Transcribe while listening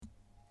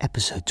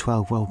episode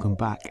 12. Welcome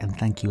back, and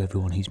thank you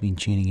everyone who's been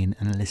tuning in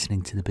and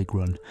listening to the big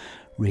run.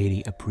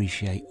 Really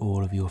appreciate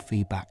all of your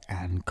feedback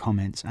and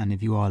comments, and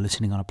if you are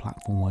listening on a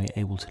platform where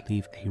you're able to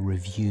leave a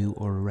review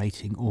or a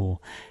rating, or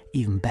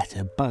even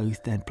better,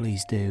 both, then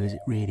please do, as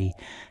it really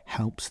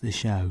helps the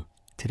show.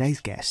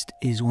 Today's guest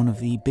is one of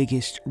the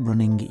biggest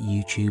running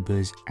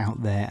YouTubers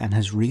out there and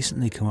has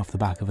recently come off the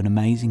back of an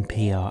amazing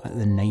PR at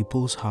the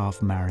Naples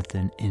Half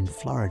Marathon in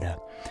Florida.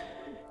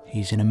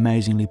 He's an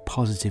amazingly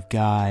positive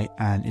guy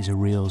and is a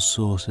real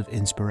source of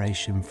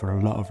inspiration for a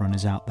lot of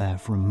runners out there,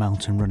 from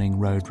mountain running,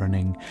 road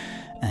running,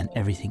 and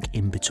everything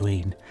in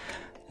between.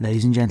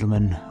 Ladies and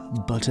gentlemen,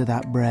 butter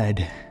that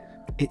bread.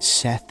 It's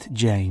Seth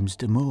James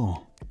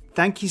Demoor.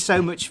 Thank you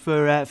so much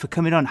for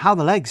coming on. How are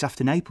the legs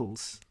after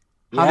Naples?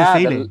 How are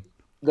they feeling?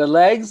 The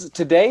legs,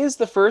 today is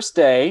the first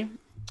day.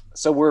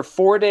 So we're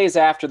 4 days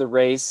after the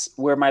race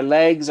where my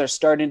legs are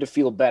starting to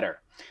feel better.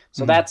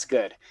 So that's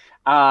good.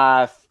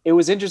 It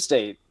was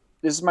interesting.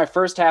 This is my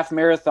first half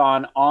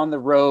marathon on the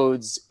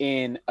roads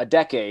in a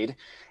decade.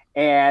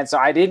 And so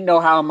I didn't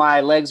know how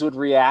my legs would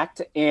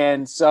react.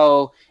 And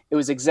so it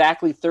was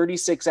exactly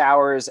 36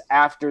 hours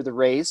after the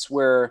race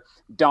where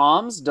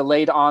DOMS,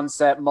 delayed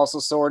onset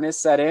muscle soreness,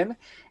 set in.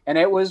 And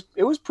it was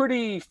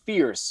pretty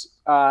fierce.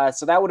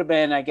 So that would have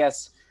been, I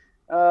guess,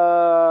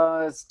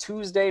 it's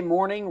Tuesday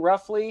morning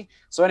roughly.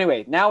 So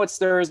anyway, now it's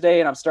Thursday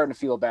and I'm starting to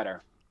feel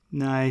better.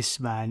 Nice,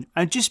 man.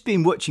 I've just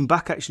been watching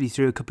back actually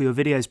through a couple of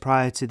videos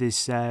prior to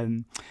this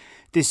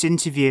this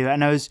interview,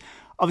 and I was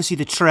obviously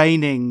the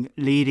training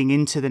leading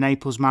into the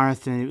Naples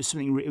Marathon. It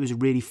was a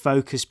really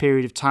focused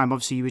period of time.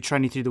 Obviously, you were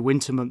training through the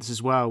winter months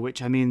as well,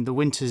 which, I mean, the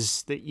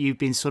winters that you've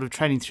been sort of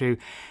training through,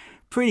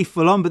 pretty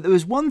full on. But there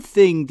was one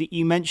thing that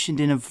you mentioned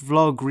in a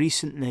vlog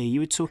recently.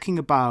 You were talking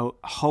about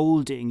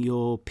holding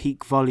your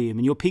peak volume,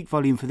 and your peak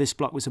volume for this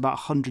block was about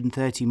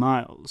 130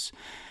 miles.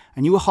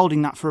 And you were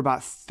holding that for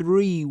about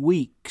 3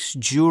 weeks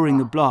during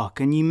the block.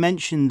 And you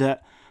mentioned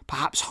that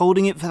perhaps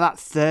holding it for that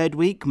third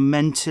week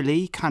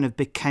mentally kind of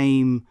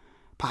became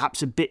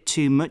perhaps a bit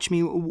too much. I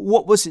mean,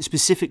 what was it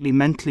specifically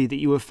mentally that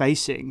you were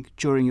facing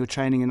during your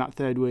training in that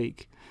third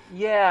week?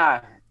 Yeah,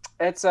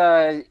 it's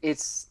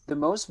the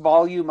most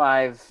volume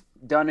I've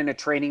done in a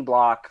training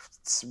block.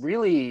 It's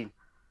really,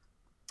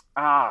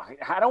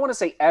 I don't want to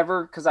say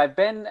ever, because I've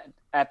been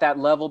at that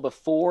level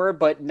before,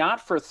 but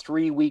not for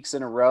 3 weeks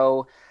in a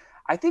row.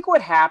 I think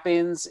what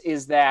happens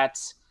is that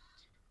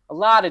a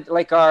lot of,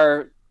 like,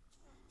 our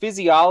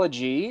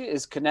physiology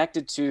is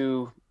connected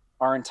to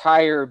our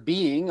entire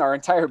being, our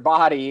entire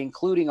body,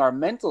 including our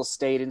mental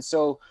state. And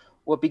so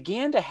what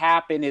began to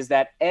happen is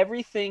that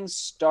everything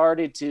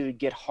started to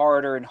get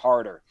harder and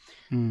harder.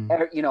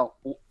 You know,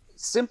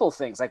 simple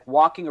things like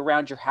walking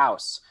around your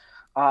house,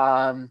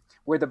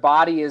 where the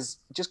body is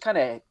just kind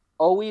of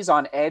always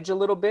on edge a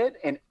little bit,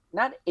 and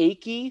not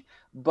achy,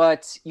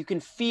 but you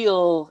can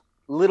feel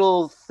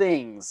little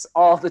things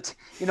all the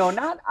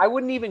not, I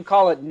wouldn't even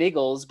call it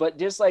niggles, but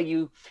just like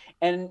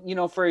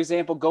for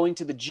example, going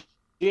to the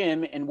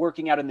gym and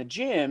working out in the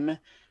gym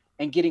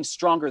and getting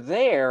stronger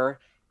there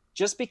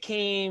just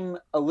became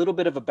a little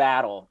bit of a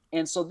battle.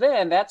 And so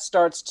then that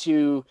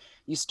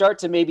you start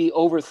to maybe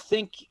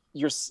overthink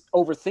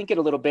it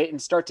a little bit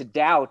and start to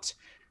doubt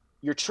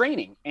your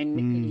training,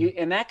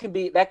 and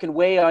that can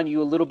weigh on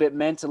you a little bit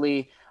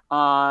mentally.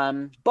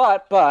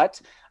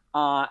 But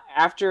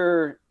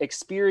after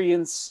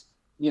experience,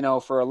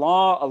 for a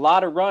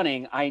lot of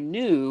running, I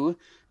knew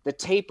the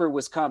taper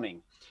was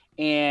coming,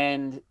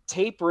 and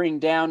tapering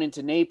down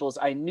into Naples,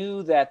 I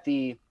knew that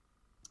the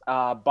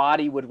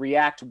body would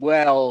react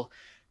well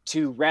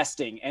to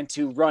resting and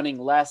to running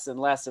less and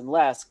less and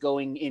less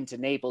going into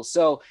Naples.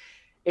 So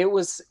it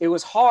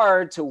was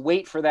hard to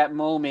wait for that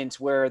moment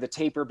where the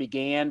taper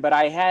began, but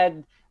I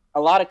had a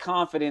lot of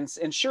confidence,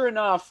 and sure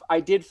enough, I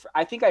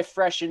think I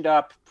freshened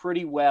up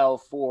pretty well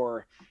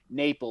for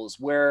Naples,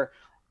 where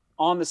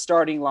on the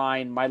starting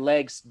line, my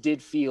legs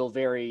did feel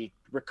very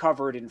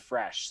recovered and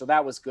fresh. So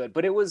that was good,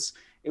 but it was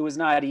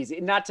not easy.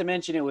 Not to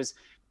mention it was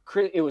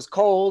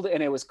cold,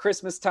 and it was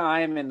Christmas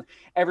time, and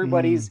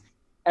everybody's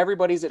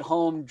at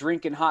home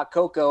drinking hot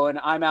cocoa, and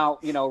I'm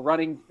out,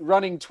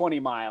 running 20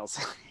 miles.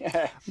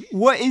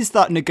 What is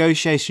that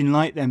negotiation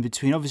like then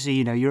between, obviously,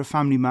 you're a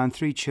family man,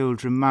 3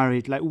 children,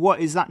 married. Like, what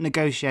is that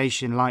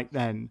negotiation like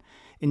then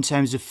in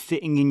terms of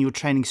fitting in your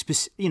training,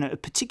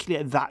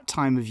 particularly at that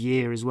time of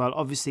year as well?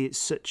 Obviously, it's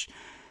such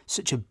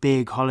a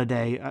big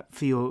holiday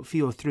for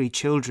your 3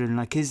 children.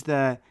 Like, is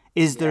there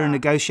a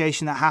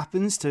negotiation that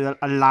happens to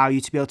allow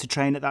you to be able to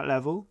train at that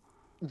level?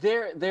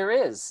 There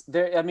is.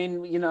 I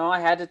mean,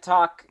 I had to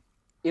talk.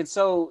 And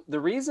so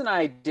the reason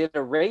I did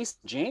a race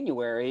in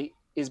January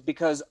is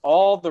because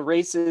all the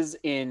races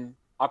in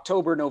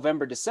October,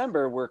 November,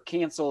 December were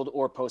canceled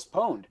or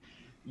postponed.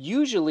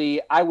 Usually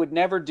I would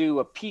never do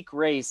a peak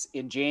race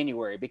in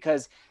January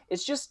because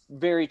it's just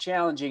very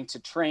challenging to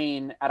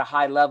train at a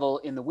high level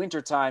in the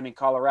wintertime in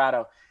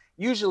Colorado.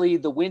 Usually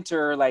the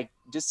winter, like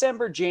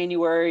December,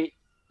 January,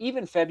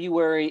 even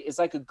February, is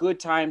like a good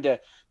time to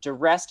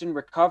rest and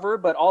recover,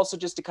 but also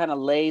just to kind of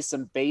lay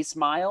some base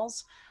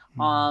miles.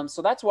 Mm.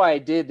 So that's why I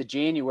did the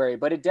January,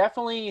 but it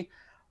definitely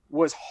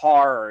was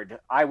hard.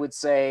 I would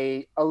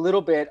say a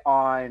little bit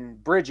on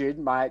Bridget,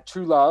 my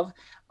true love,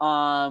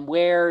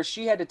 where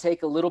she had to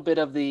take a little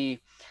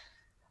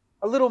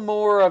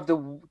more of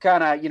the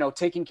kind of,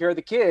 taking care of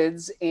the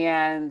kids.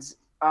 And,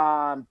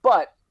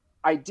 but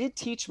I did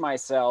teach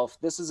myself,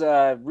 this is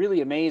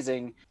really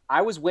amazing.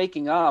 I was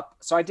waking up.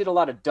 So I did a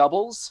lot of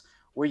doubles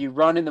where you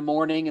run in the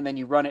morning and then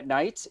you run at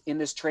night in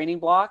this training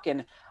block.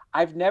 And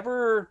I've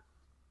never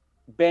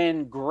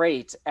been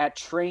great at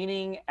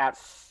training at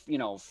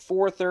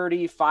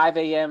 4:30, 5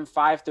 a.m.,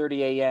 5:30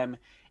 a.m.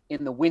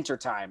 in the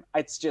wintertime.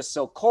 It's just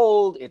so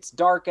cold, it's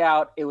dark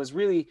out. It was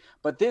really,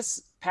 but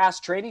this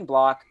past training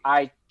block,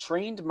 I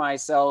trained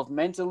myself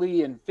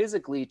mentally and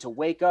physically to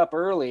wake up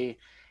early.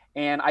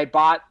 And I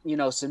bought,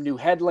 some new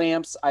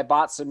headlamps, I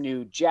bought some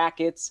new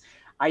jackets.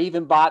 I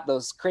even bought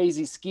those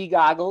crazy ski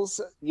goggles,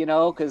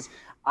 because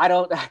I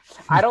don't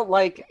I don't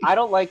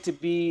like to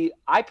be,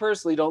 I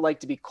personally don't like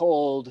to be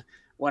cold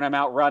when I'm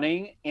out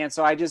running. And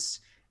so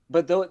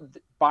but though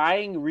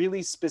buying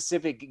really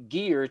specific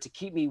gear to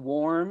keep me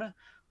warm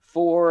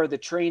for the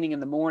training in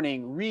the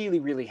morning really,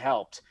 really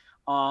helped.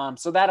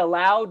 So that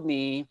allowed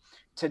me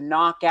to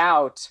knock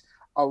out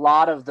a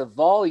lot of the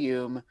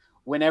volume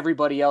when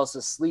everybody else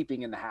is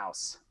sleeping in the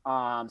house.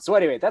 So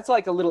anyway, that's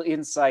like a little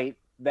insight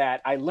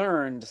that I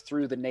learned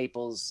through the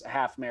Naples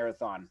half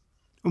marathon.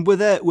 And were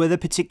there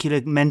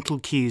particular mental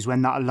cues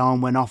when that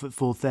alarm went off at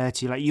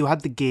 4:30? Like you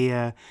had the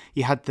gear,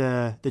 you had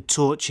the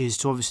torches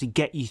to obviously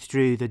get you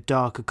through the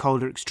darker,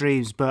 colder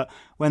extremes. But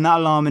when that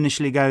alarm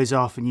initially goes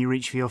off and you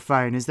reach for your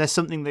phone, is there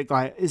something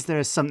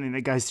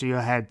that goes through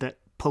your head that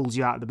pulls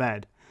you out of the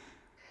bed?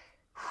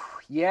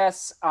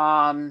 Yes.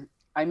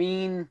 I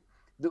mean,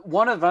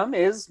 one of them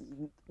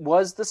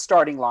was the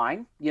starting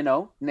line,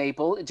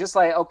 Naples. Just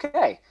like,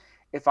 okay,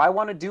 if I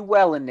want to do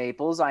well in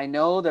Naples, I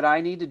know that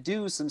I need to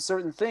do some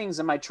certain things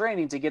in my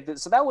training to get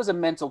this. So that was a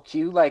mental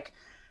cue, like,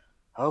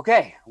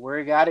 okay,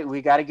 we got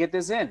to get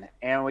this in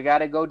and we got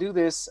to go do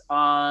this.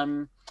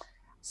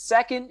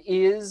 Second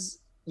is,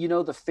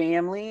 the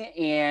family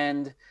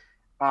and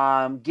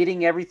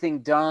getting everything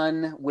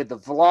done with the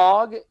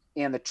vlog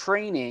and the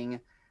training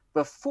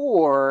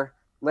before,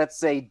 let's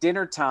say,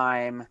 dinner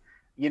time,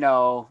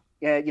 12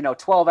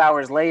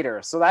 hours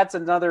later. So that's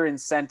another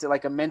incentive,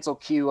 like a mental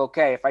cue.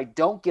 Okay, if I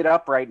don't get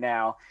up right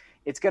now,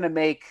 it's going to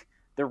make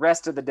the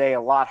rest of the day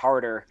a lot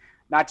harder,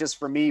 not just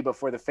for me, but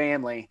for the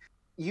family.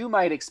 You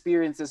might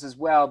experience this as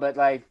well, but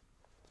like,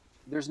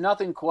 there's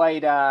nothing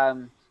quite, I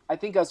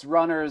think us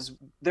runners,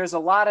 there's a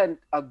lot of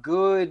a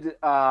good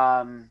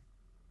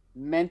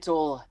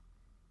mental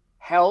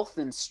health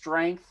and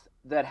strength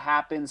that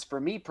happens for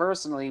me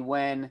personally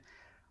when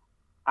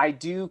I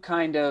do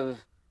kind of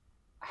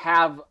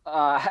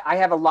I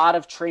have a lot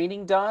of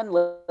training done,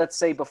 let's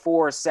say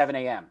before 7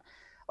 a.m.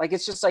 Like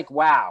it's just like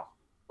wow,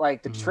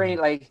 like the train,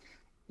 Mm. like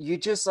you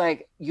just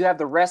like you have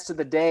the rest of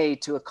the day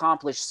to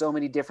accomplish so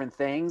many different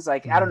things.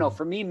 Like I don't know, Mm.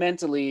 for me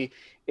mentally,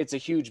 it's a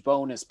huge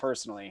bonus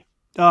personally.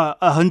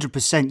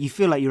 100%. You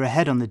feel like you're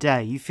ahead on the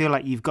day. You feel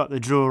like you've got the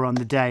draw on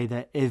the day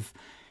that if,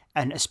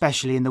 and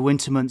especially in the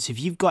winter months, if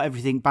you've got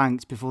everything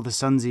banked before the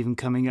sun's even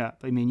coming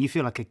up, I mean, you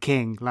feel like a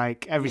king.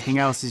 Like everything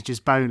else is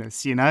just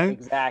bonus, you know?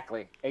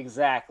 Exactly. It's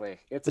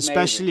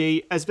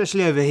amazing.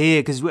 Especially over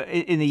here, because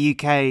in the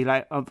UK,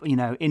 like,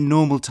 in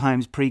normal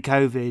times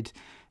pre-COVID,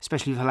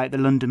 especially for like the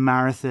London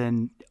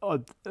Marathon,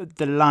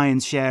 the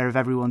lion's share of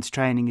everyone's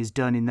training is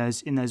done in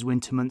those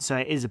winter months. So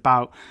it is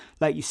about,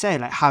 like you say,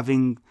 like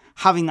having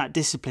that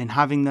discipline,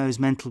 having those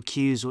mental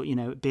cues, or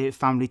be it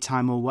family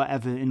time or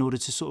whatever, in order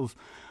to sort of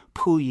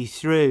pull you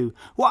through.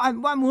 What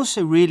I'm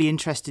also really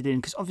interested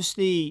in, because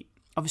obviously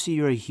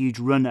you're a huge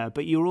runner,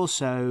 but you're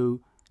also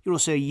a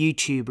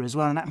YouTuber as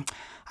well, and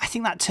I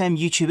think that term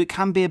YouTube, it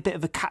can be a bit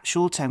of a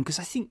catch-all term, because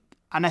I think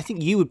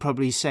you would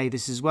probably say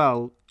this as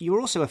well. You're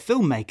also a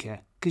filmmaker,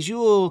 because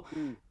you're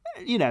Mm.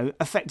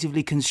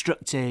 effectively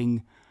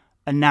constructing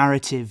a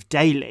narrative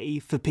daily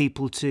for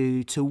people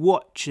to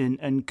watch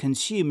and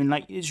consume. And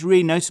like it's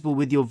really notable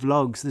with your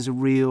vlogs, there's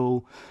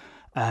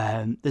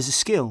a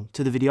skill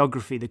to the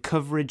videography, the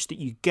coverage that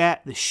you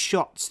get, the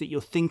shots that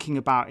you're thinking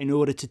about in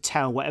order to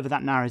tell whatever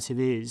that narrative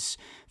is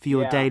for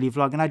your Yeah. daily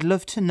vlog. And I'd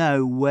love to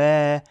know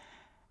where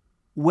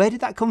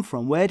did that come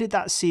from? Where did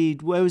that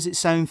seed? Where was it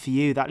sown for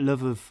you? That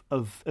love of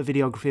a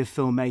videography, of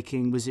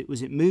filmmaking. Was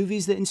it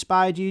movies that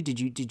inspired you? Did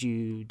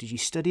you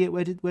study it?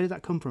 Where did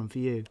that come from for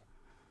you?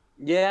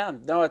 Yeah,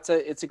 no, it's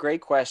a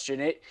great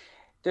question.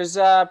 There's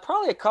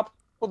probably a couple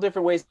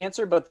different ways to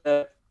answer, but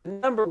the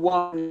number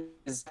one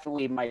is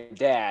definitely my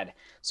dad.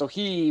 So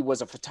he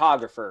was a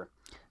photographer.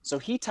 So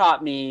he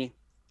taught me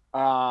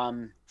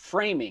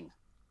framing.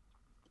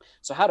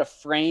 So how to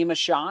frame a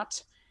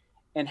shot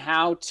and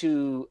how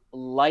to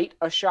light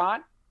a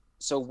shot.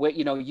 So what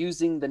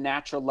using the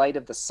natural light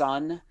of the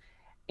sun.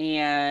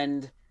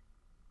 And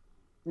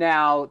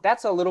now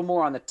that's a little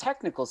more on the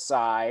technical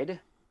side.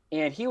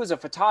 And he was a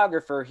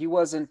photographer, he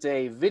wasn't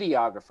a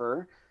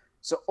videographer.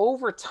 So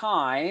over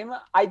time,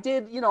 I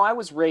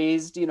was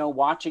raised,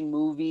 watching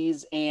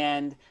movies.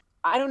 And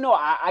I don't know.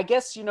 I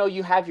guess,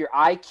 you have your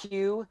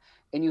IQ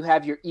and you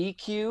have your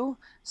EQ.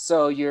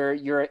 So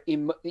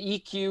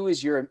EQ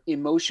is your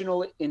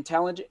emotional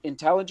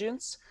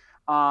intelligence.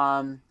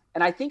 And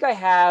I think I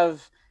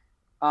have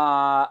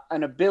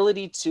an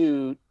ability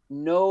to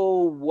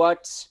know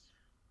what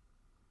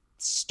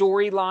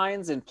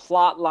storylines and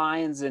plot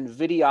lines and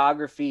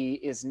videography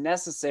is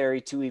necessary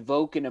to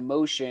evoke an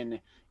emotion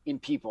in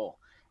people.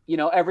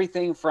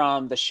 Everything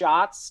from the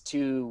shots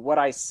to what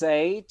I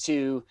say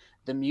to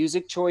the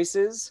music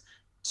choices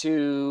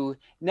to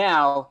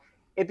now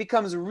it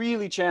becomes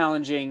really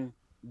challenging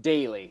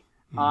daily.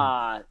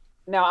 Mm. Uh,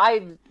 Now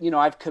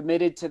I've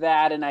committed to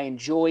that and I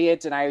enjoy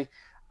it, and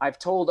I've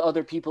told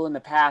other people in the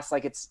past,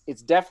 like, it's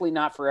definitely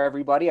not for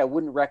everybody. I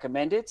wouldn't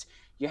recommend it.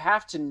 You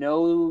have to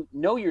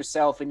know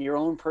yourself and your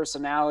own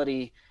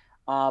personality.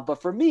 But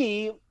for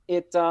me,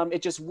 it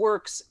just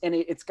works, and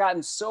it's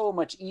gotten so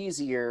much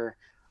easier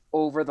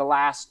over the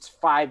last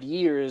 5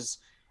 years,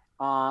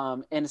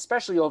 and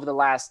especially over the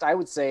last, I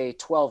would say,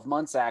 12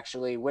 months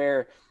actually,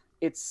 where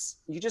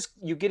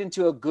you get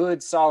into a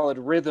good solid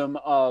rhythm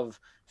of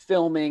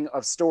filming,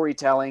 of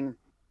storytelling.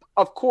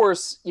 Of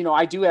course,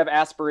 I do have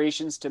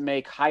aspirations to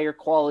make higher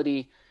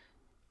quality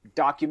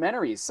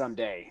documentaries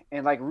someday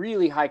and like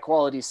really high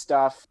quality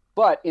stuff.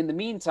 But in the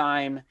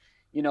meantime,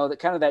 the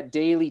kind of that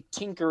daily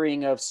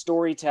tinkering of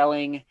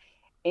storytelling.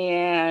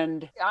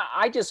 And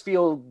I just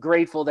feel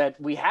grateful that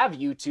we have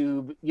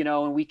YouTube,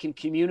 and we can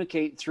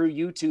communicate through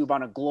YouTube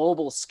on a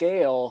global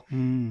scale.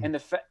 Mm.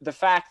 And the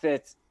fact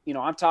that,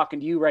 I'm talking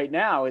to you right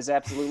now is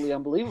absolutely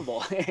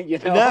unbelievable.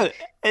 No,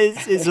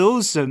 it's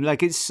awesome.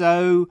 Like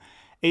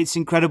it's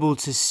incredible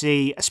to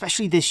see,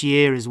 especially this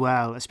year as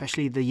well.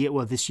 Especially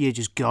this year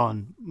just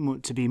gone.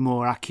 To be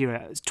more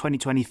accurate,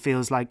 2020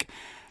 feels like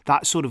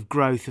that sort of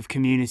growth of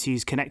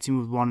communities connecting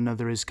with one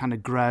another has kind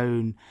of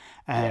grown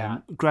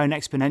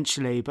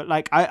exponentially. But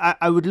like,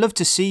 I would love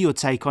to see your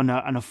take on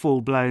a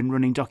full blown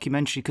running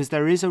documentary, because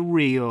there is a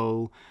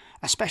real,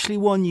 especially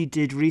one you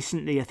did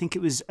recently. I think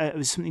it was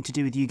something to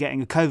do with you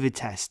getting a COVID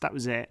test. That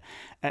was it.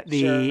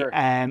 Sure.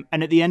 And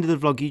at the end of the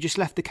vlog, you just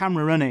left the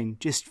camera running,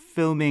 just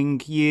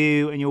filming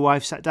you and your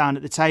wife sat down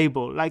at the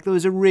table. Like there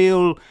was a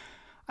real,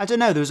 I don't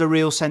know, there was a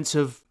real sense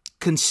of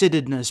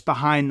consideredness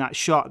behind that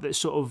shot that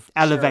sort of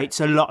elevates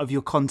a lot of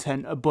your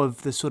content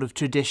above the sort of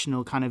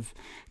traditional kind of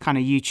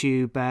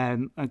YouTube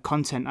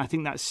content. I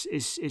think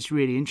it's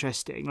really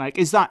interesting. Like,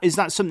 is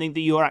that something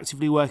that you're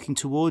actively working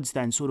towards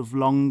then, sort of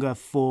longer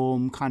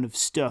form kind of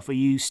stuff? Are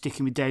you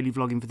sticking with daily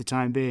vlogging for the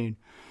time being?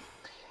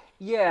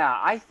 Yeah,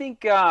 I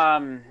think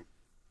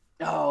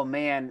oh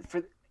man,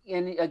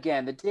 and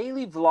again, the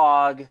daily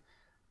vlog,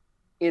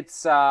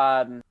 it's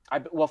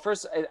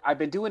first, I've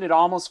been doing it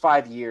almost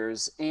 5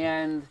 years,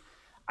 and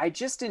I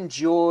just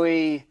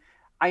enjoy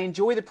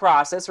the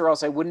process, or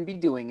else I wouldn't be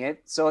doing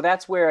it. So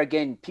that's where,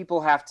 again, people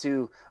have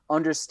to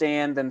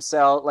understand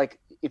themselves. Like,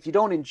 if you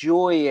don't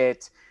enjoy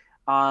it,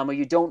 or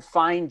you don't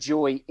find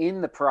joy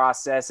in the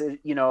process,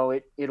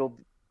 it'll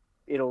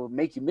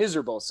make you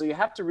miserable. So you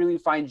have to really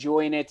find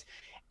joy in it.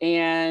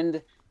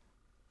 And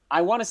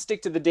I want to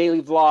stick to the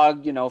daily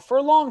vlog, for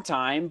a long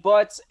time,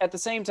 but at the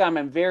same time,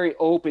 I'm very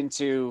open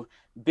to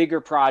bigger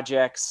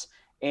projects,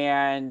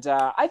 and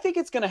I think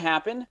it's going to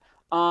happen.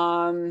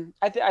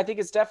 I think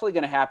it's definitely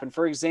going to happen.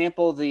 For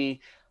example, the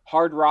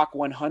Hard Rock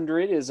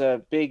 100 is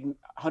a big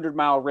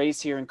 100-mile race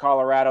here in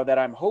Colorado that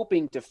I'm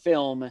hoping to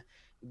film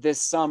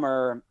this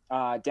summer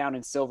down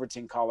in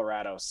Silverton,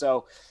 Colorado.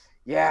 So,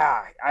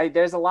 yeah,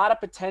 there's a lot of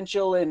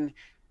potential, and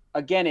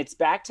again, it's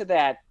back to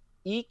that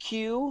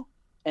EQ,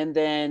 and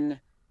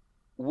then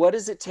what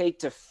does it take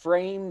to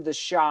frame the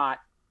shot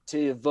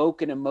to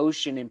evoke an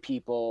emotion in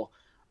people,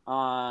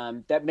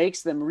 that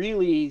makes them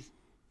really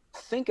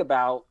think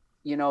about,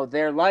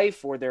 their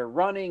life or their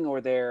running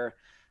or their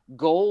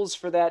goals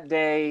for that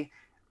day.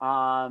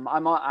 I'm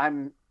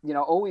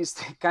always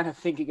kind of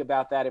thinking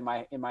about that in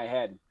my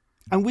head.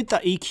 And with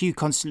that EQ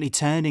constantly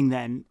turning,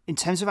 then, in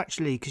terms of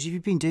actually, because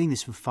you've been doing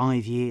this for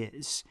 5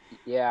 years,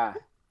 Yeah.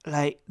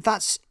 like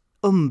that's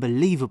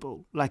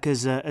unbelievable, like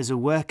as a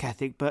work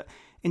ethic. But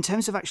in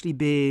terms of actually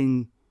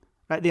being,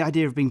 like, the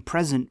idea of being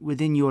present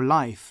within your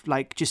life,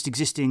 like just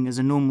existing as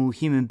a normal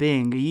human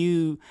being, do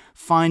you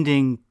find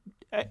it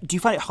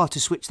hard to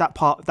switch that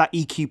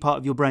EQ part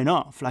of your brain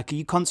off? Like, are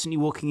you constantly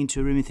walking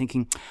into a room and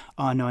thinking,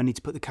 oh no, I need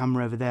to put the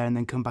camera over there and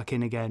then come back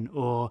in again,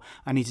 or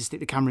I need to stick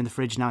the camera in the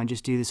fridge now and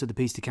just do this other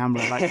piece to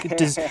camera? Like,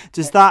 does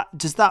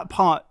that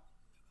part,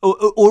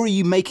 or are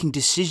you making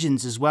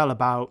decisions as well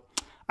about,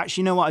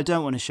 actually, you know what, I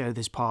don't want to show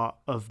this part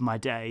of my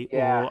day,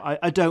 Yeah. or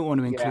I don't want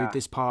to include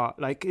this part?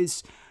 Like,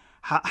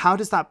 how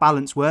does that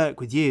balance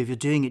work with you if you're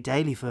doing it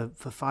daily for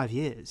 5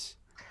 years?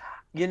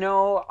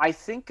 I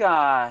think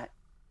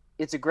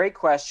it's a great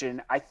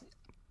question. I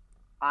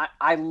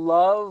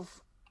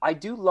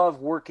do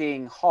love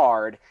working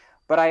hard,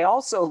 but I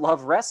also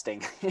love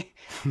resting.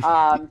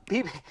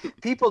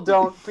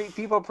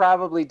 People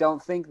probably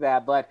don't think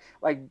that, but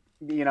like,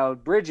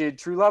 Bridget,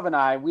 True Love, and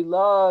I, we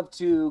love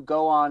to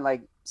go on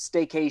like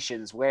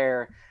staycations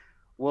where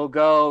we'll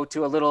go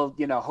to a little,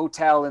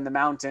 hotel in the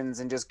mountains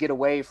and just get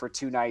away for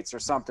 2 nights or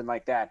something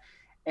like that.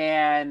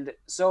 And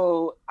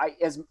so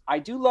I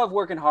do love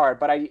working hard,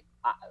 but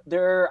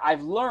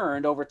I've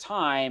learned over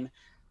time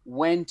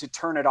when to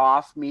turn it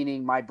off,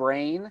 meaning my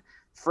brain,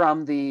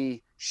 from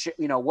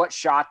what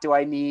shot do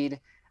I need,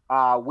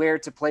 where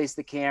to place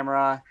the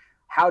camera,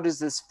 how does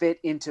this fit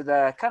into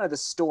the kind of the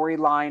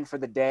storyline for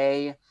the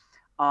day.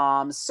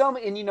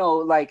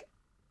 Like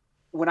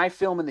when I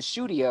film in the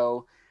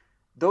studio,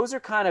 those are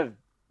kind of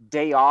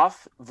day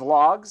off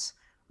vlogs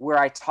where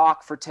I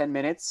talk for 10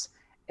 minutes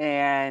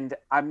and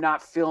I'm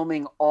not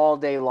filming all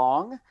day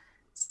long.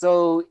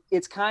 So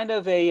it's kind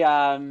of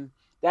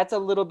that's a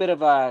little bit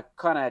of a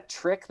kind of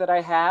trick that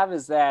I have,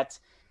 is that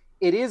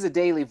it is a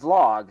daily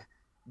vlog,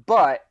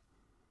 but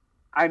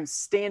I'm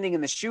standing in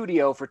the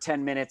studio for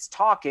 10 minutes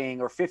talking,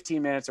 or 15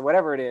 minutes or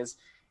whatever it is.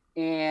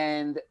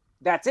 And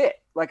that's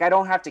it. Like I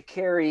don't have to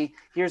carry,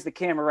 here's the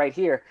camera right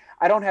here.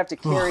 I don't have to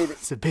carry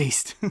it's a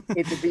beast.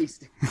 It's a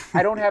beast.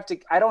 I don't have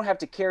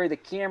to carry the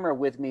camera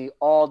with me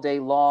all day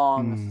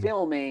long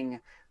filming.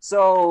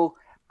 So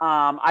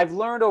I've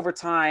learned over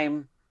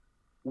time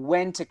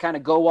when to kind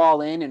of go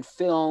all in and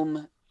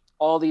film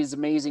all these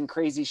amazing,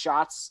 crazy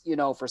shots,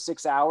 for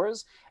 6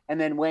 hours. And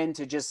then when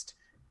to just,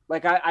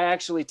 like I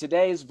actually,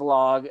 today's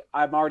vlog,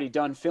 I'm already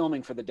done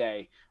filming for the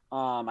day.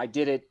 I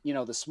did it,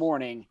 this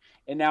morning,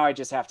 and now I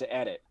just have to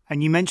edit.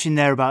 And you mentioned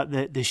there about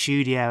the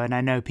studio, and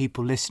I know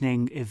people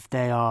listening, if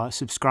they are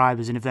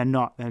subscribers, and if they're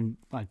not, then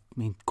I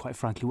mean, quite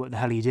frankly, what the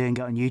hell are you doing?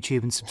 Get on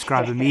YouTube and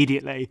subscribe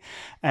immediately.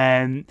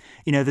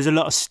 There's a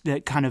lot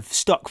of kind of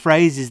stock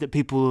phrases that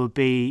people will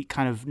be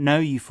kind of know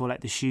you for,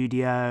 like the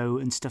studio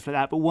and stuff like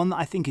that. But one that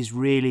I think is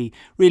really,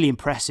 really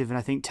impressive, and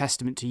I think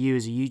testament to you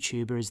as a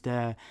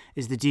YouTuber,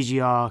 is the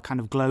DGR kind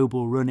of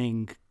global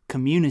running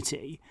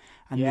community.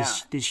 And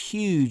this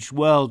huge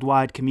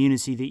worldwide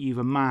community that you've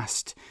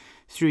amassed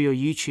through your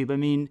YouTube. I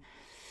mean,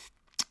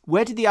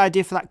 where did the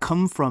idea for that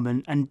come from?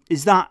 And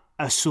is that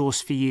a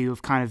source for you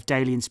of kind of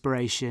daily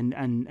inspiration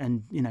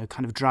and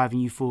kind of driving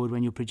you forward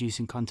when you're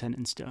producing content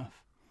and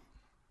stuff?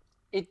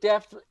 It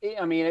definitely,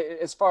 I mean,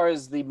 as far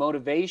as the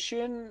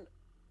motivation,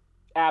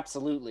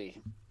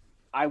 absolutely.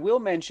 I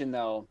will mention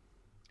though,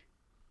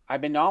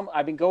 I've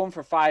been going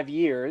for 5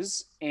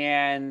 years,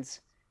 and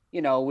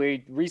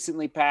we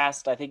recently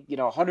passed, I think,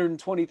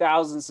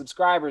 120,000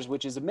 subscribers,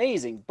 which is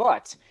amazing.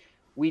 But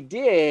I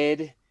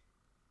did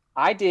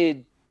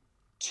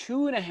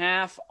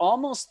 2.5,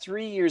 almost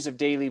 3 years of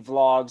daily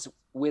vlogs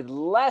with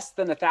less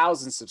than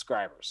 1,000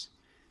 subscribers.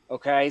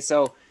 Okay.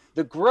 So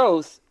the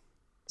growth,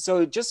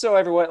 so just so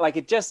everyone, like,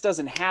 it just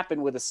doesn't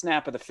happen with a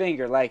snap of the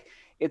finger. Like,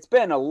 it's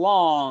been a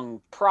long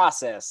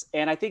process.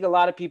 And I think a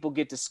lot of people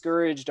get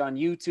discouraged on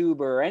YouTube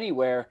or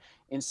anywhere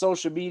in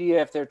social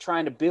media if they're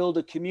trying to build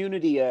a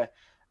community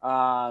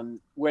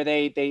where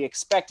they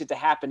expect it to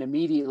happen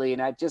immediately.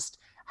 And I just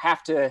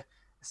have to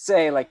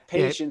say, like,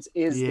 patience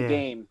is the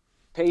game.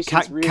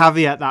 Patience really...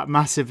 Caveat that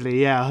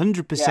massively,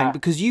 100%.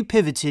 Because you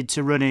pivoted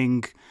to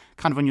running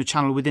kind of on your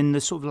channel within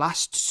the sort of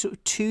last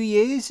 2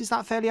 years. Is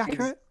that fairly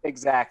accurate?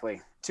 Exactly.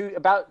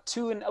 A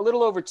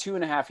little over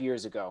 2.5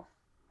 years ago.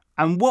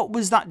 And what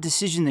was that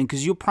decision then?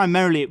 Because you're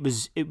primarily, it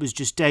was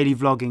just daily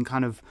vlogging,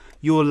 kind of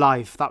your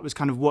life. That was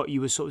kind of what you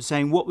were sort of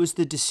saying. What was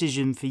the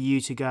decision for you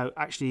to go,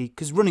 actually,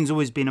 because running's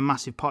always been a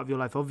massive part of your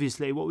life,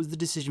 obviously. What was the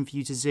decision for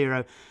you to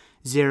zero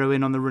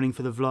in on the running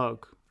for the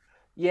vlog?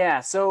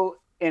 Yeah. So,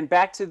 and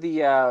back to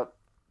the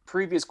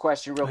previous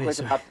question real quick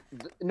about,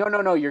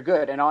 no, you're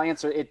good. And I'll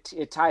answer it.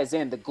 It ties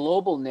in the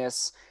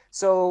globalness.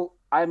 So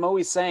I'm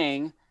always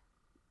saying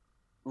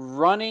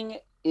running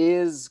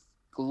is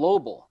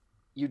global.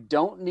 You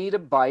don't need a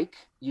bike.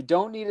 You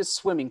don't need a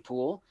swimming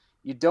pool.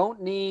 You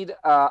don't need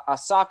a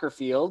soccer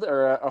field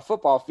or a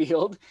football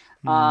field.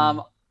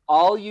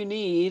 All you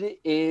need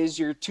is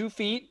your 2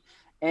 feet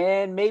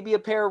and maybe a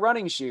pair of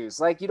running shoes.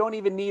 Like, you don't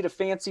even need a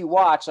fancy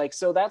watch. Like,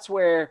 so that's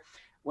where,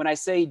 when I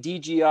say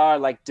DGR,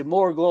 like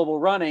Demoor Global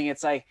Running,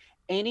 it's like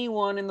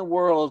anyone in the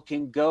world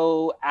can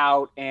go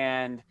out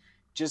and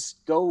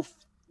just go,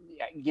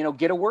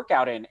 get a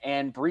workout in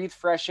and breathe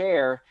fresh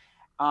air.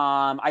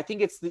 I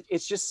think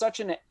it's just such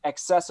an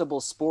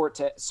accessible sport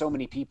to so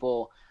many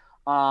people.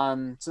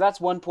 So that's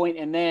one point.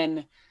 And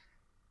then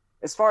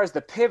as far as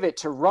the pivot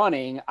to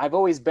running, I've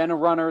always been a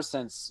runner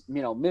since,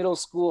 middle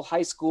school,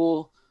 high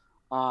school,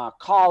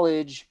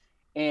 college.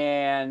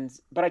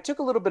 But I took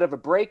a little bit of a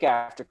break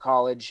after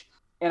college,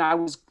 and I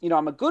was,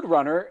 I'm a good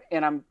runner,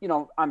 and I'm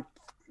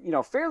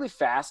fairly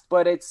fast,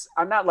 but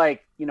I'm not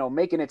like,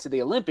 making it to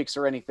the Olympics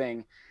or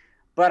anything.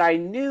 But I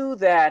knew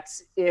that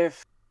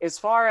as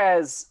far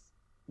as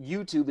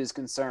YouTube is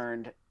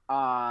concerned,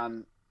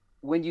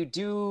 when you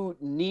do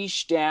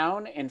niche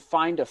down and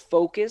find a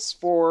focus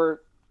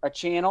for a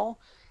channel,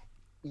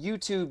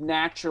 YouTube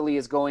naturally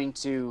is going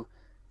to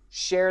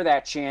share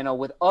that channel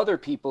with other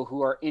people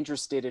who are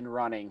interested in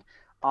running.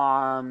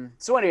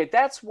 So anyway,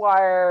 that's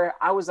why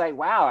I was like,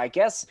 wow, I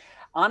guess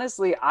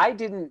honestly, I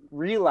didn't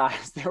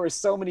realize there were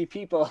so many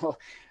people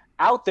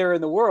out there in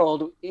the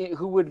world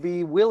who would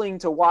be willing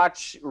to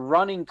watch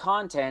running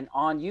content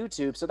on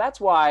YouTube. So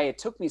that's why it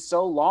took me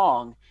so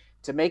long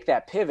to make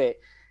that pivot.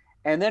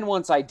 And then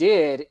once I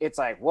did, it's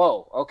like,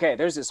 whoa, okay,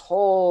 there's this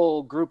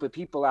whole group of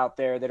people out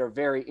there that are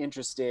very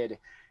interested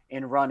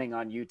in running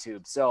on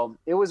YouTube. So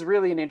it was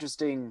really an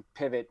interesting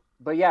pivot.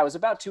 But yeah, it was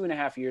about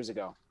 2.5 years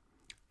ago.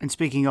 And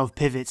speaking of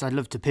pivots, I'd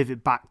love to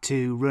pivot back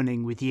to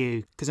running with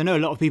you, because I know a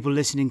lot of people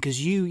listening,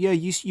 because you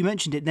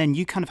mentioned it then,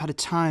 you kind of had a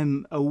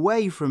time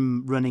away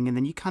from running and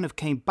then you kind of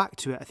came back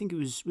to it. I think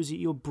was it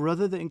your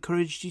brother that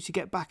encouraged you to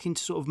get back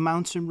into sort of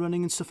mountain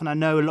running and stuff? And I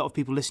know a lot of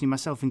people listening,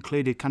 myself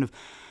included, kind of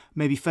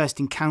maybe first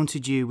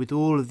encountered you with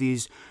all of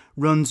these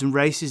runs and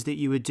races that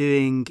you were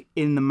doing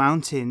in the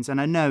mountains.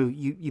 And I know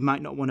you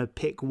might not want to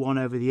pick one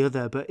over the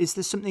other, but is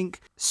there something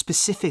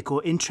specific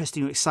or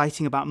interesting or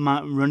exciting about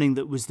mountain running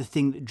that was the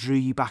thing that drew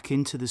you back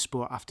into the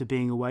sport after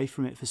being away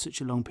from it for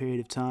such a long period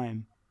of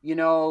time? You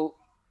know,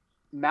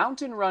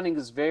 mountain running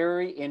is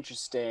very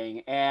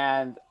interesting,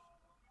 and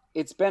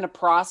it's been a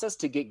process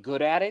to get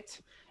good at it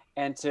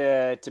and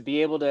to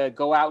be able to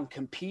go out and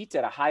compete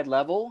at a high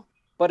level.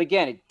 But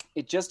again,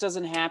 it just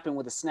doesn't happen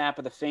with a snap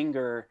of the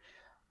finger.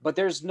 But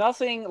there's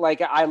nothing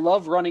like, I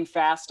love running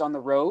fast on the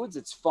roads.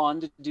 It's fun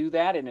to do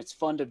that, and it's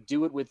fun to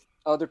do it with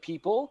other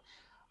people.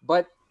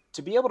 But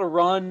to be able to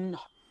run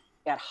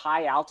at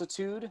high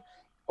altitude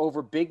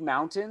over big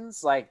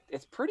mountains, like,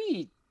 it's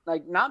pretty,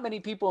 like, not many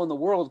people in the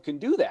world can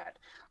do that.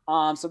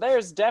 So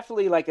there's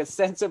definitely like a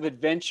sense of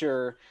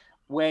adventure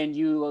when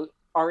you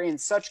are in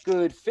such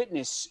good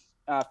fitness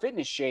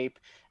shape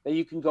that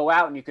you can go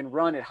out and you can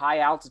run at high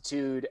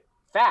altitude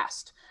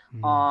fast.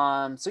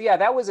 So yeah,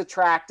 that was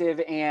attractive.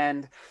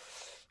 And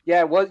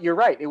yeah, well, you're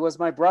right. It was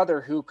my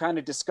brother who kind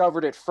of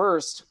discovered it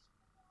first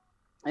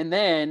and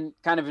then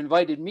kind of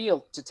invited me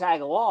to tag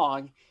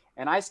along.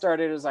 And I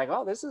started, it was like,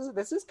 oh, this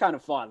is kind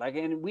of fun. Like,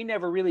 and we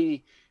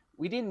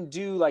didn't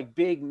do like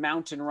big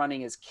mountain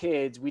running as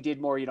kids. We did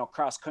more,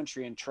 cross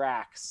country and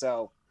track.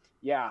 So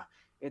yeah,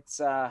 it's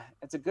a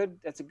good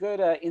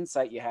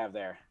insight you have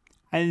there.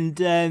 And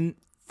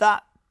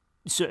that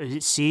sort of,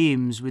 it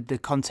seems with the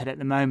content at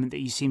the moment that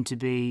you seem to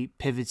be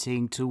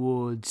pivoting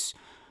towards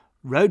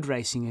road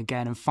racing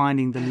again and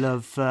finding the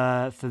love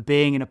for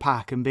being in a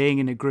pack and being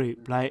in a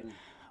group. Like,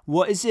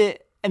 what is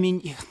it? I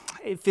mean,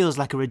 it feels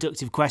like a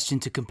reductive question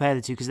to compare the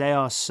two because they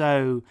are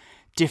so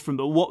different,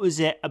 but what was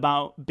it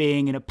about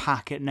being in a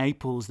pack at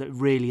Naples that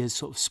really has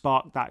sort of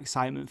sparked that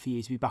excitement for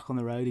you to be back on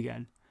the road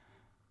again?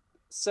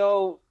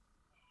 So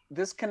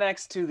this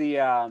connects to the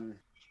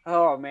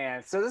oh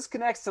man, so this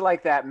connects to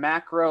like that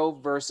macro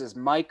versus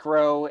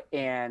micro,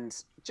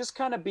 and just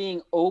kind of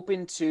being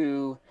open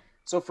to,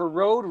 so for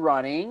road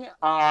running,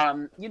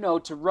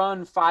 to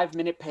run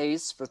 5-minute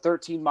pace for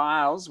 13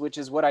 miles, which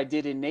is what I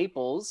did in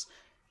Naples.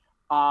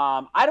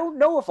 I don't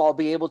know if I'll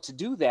be able to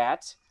do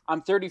that.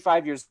 I'm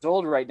 35 years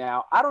old right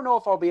now. I don't know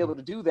if I'll be able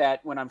to do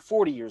that when I'm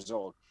 40 years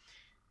old.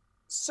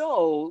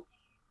 So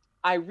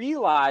I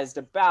realized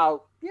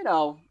about,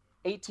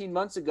 18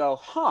 months ago,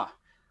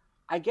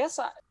 I guess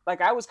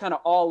I was kind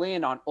of all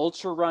in on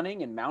ultra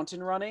running and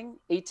mountain running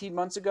 18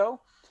 months ago.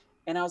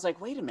 And I was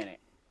like, wait a minute.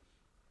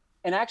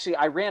 And actually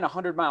I ran a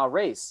 100-mile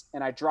race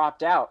and I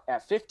dropped out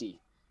at 50.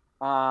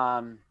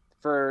 I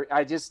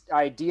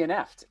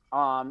DNF'd.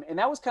 And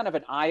that was kind of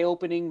an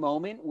eye-opening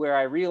moment where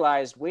I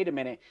realized, wait a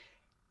minute,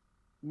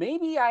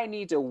 maybe I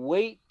need to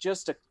wait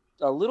just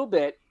a little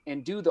bit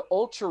and do the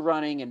ultra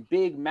running and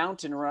big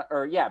mountain run,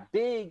 or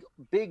big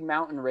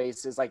mountain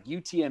races like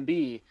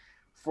UTMB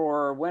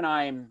for when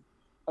I'm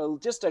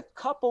just a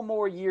couple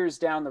more years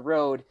down the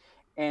road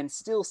and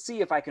still see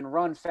if I can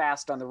run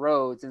fast on the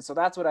roads. And so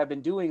that's what I've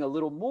been doing a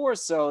little more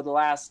so the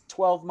last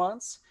 12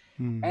 months.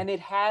 And it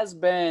has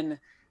been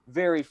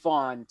very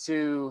fun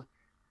to,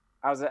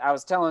 I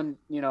was telling,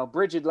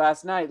 Bridget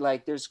last night,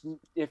 like,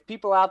 if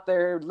people out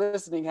there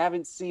listening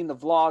haven't seen the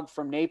vlog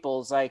from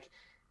Naples, like,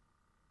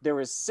 there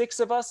was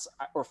 6 of us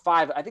or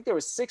 5. I think there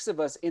was 6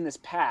 of us in this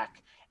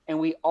pack, and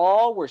we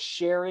all were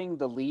sharing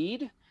the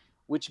lead,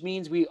 which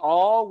means we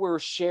all were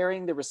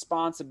sharing the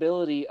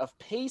responsibility of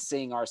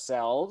pacing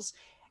ourselves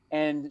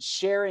and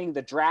sharing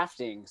the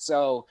drafting.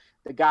 So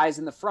the guys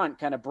in the front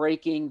kind of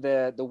breaking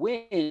the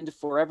wind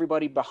for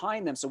everybody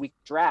behind them so we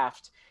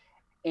draft.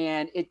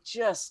 And it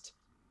just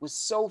was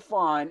so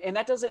fun. And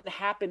that doesn't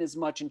happen as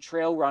much in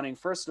trail running.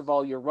 First of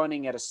all, you're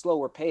running at a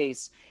slower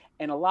pace.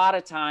 And a lot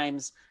of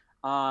times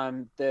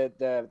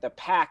the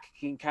pack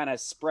can kind of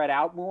spread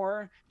out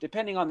more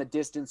depending on the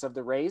distance of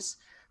the race.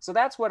 So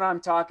that's what I'm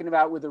talking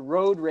about with the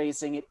road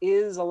racing. It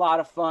is a lot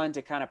of fun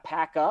to kind of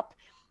pack up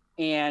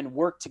and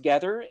work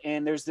together.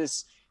 And there's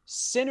this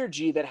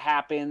synergy that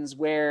happens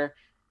where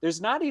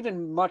there's not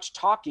even much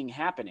talking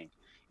happening.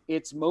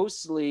 It's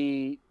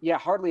mostly,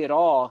 hardly at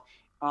all.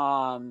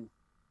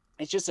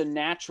 It's just a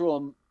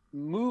natural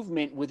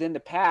movement within the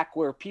pack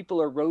where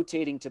people are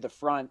rotating to the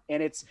front.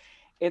 And it's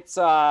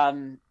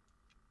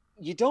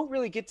you don't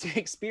really get to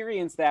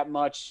experience that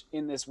much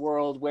in this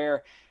world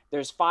where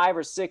there's 5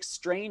 or 6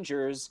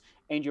 strangers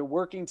and you're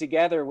working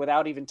together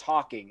without even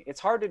talking. It's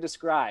hard to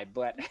describe,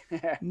 but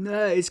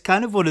No, it's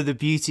kind of one of the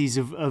beauties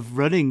of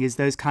running is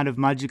those kind of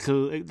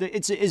magical.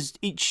 It's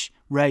each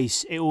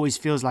race. It always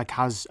feels like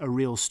has a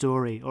real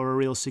story or a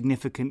real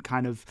significant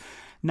kind of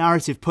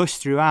narrative push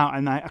throughout.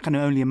 And I can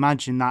only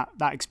imagine that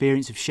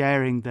experience of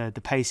sharing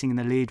the pacing and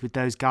the lead with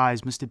those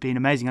guys must have been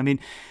amazing. I mean,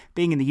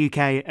 being in the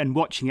UK and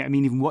watching it, I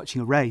mean, even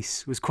watching a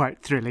race was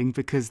quite thrilling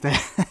because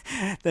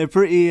they're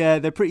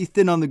pretty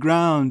thin on the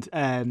ground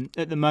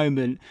at the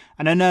moment.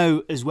 And I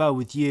know as well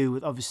with you,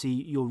 with obviously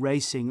your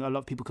racing, a lot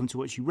of people come to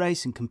watch you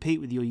race and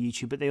compete with your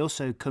YouTube, but they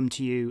also come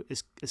to you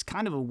as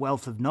kind of a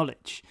wealth of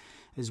knowledge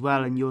as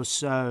well. And you're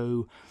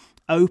so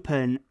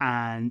open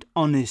and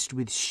honest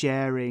with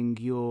sharing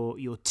your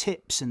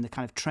tips and the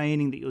kind of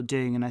training that you're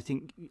doing. And I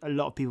think a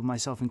lot of people,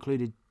 myself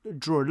included,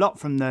 draw a lot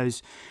from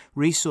those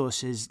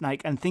resources.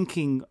 Like, and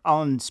thinking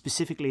on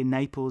specifically in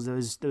Naples, there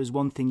was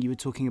one thing you were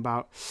talking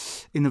about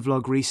in the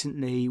vlog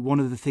recently.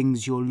 One of the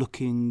things you're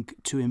looking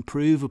to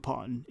improve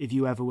upon if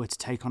you ever were to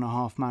take on a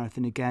half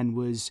marathon again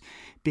was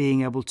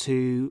being able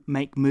to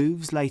make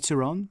moves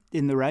later on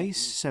in the race.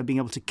 So being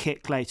able to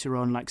kick later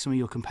on like some of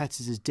your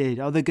competitors did.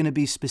 Are there going to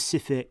be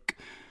specific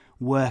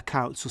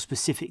workouts or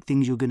specific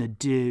things you're going to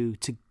do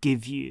to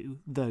give you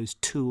those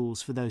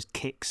tools for those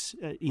kicks,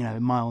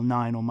 mile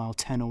 9 or mile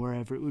 10 or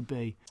wherever it would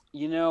be?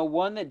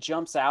 one that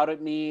jumps out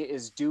at me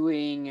is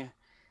doing,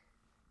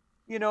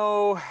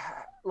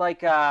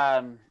 like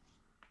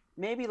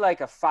maybe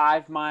like a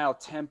 5-mile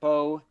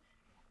tempo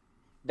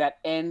that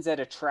ends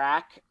at a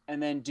track,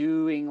 and then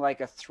doing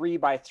like a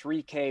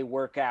 3x3K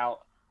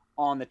workout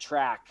on the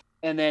track.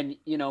 And then,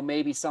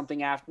 maybe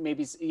something after,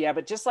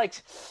 but just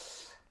like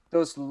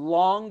those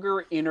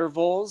longer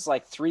intervals,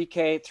 like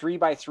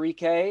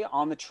 3x3K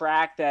on the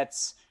track.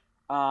 That's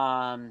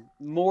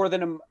more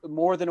than a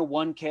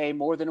 1K,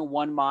 more than a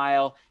 1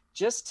 mile,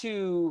 just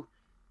to,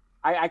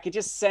 I could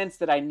just sense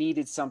that I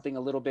needed something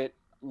a little bit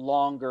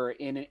longer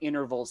in an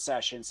interval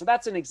session. So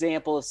that's an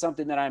example of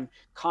something that I'm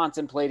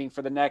contemplating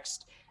for the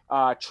next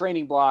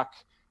training block.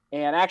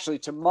 And actually,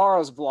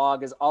 tomorrow's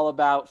vlog is all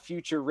about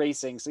future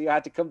racing, so you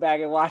have to come back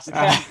and watch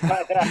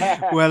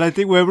that. Well, I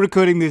think we're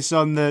recording this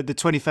on the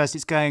 21st.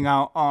 It's going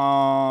out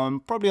on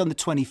probably on the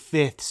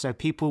 25th, so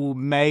people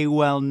may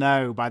well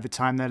know by the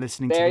time they're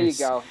listening to this.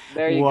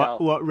 There you go.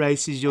 What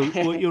races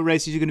what your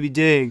races you're going to be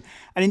doing.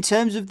 And in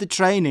terms of the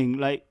training,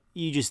 like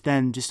you just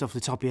off the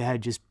top of your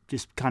head, just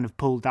kind of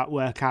pulled that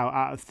workout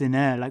out of thin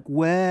air. Like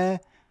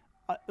where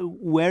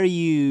are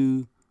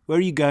you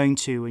going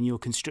to when you're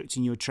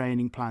constructing your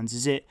training plans?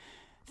 Is it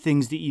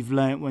things that you've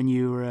learnt when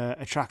you were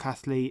a track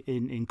athlete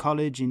in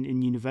college,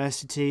 in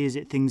university? Is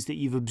it things that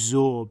you've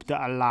absorbed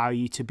that allow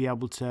you to be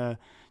able to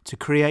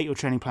create your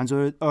training plans?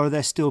 Or are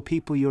there still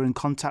people you're in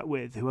contact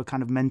with who are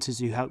kind of mentors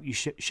who help you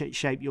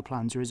shape your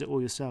plans? Or is it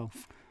all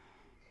yourself?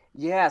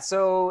 Yeah,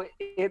 so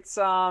it's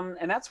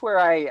and that's where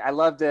I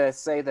love to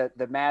say that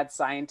the mad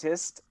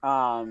scientist.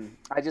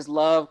 I just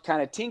love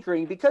kind of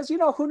tinkering because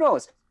who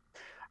knows?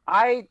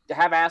 I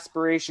have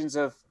aspirations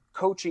of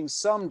coaching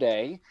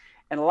someday,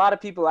 and a lot of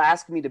people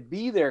ask me to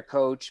be their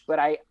coach, but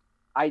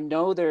I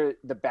know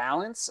the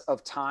balance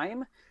of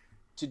time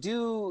to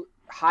do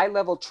high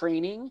level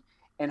training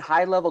and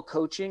high level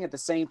coaching at the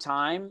same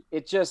time.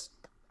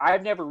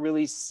 I've never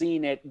really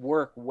seen it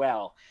work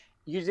well.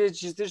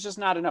 There's just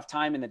not enough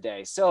time in the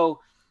day.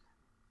 So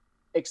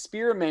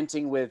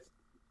experimenting with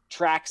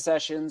track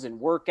sessions and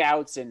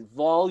workouts and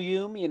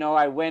volume,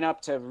 I went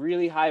up to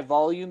really high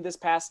volume this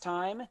past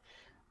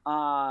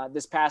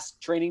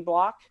training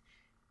block.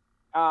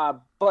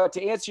 But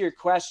to answer your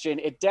question,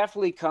 it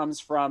definitely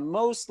comes from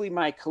mostly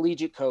my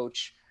collegiate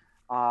coach,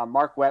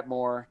 Mark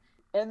Wetmore.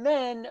 And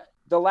then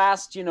the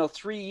last,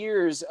 3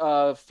 years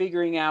of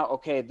figuring out,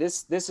 okay,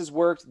 this has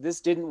worked,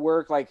 this didn't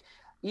work. Like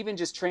even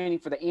just training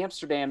for the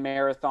Amsterdam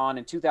Marathon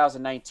in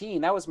 2019,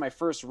 that was my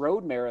first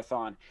road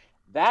marathon.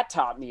 That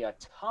taught me a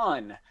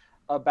ton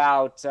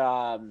about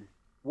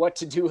what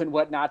to do and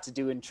what not to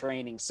do in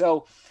training.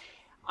 So,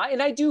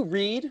 I do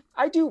read,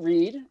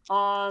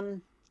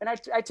 and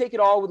I take it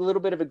all with a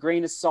little bit of a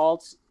grain of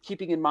salt,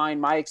 keeping in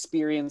mind my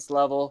experience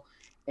level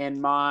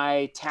and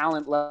my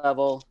talent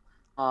level,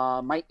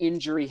 my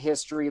injury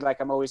history,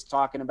 like I'm always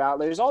talking about.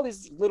 There's all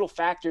these little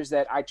factors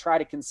that I try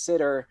to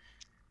consider,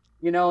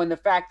 and the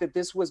fact that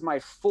this was my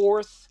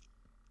 4th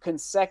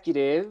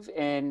consecutive,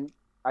 and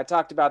I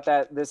talked about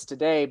this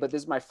today, but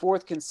this is my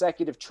 4th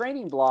consecutive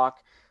training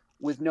block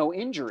with no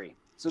injury.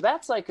 So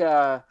that's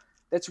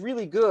that's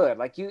really good.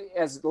 Like you,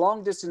 as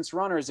long distance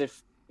runners,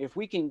 if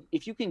you can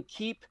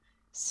keep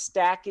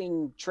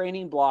stacking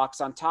training blocks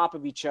on top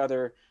of each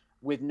other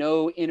with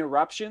no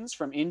interruptions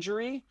from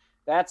injury,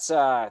 that's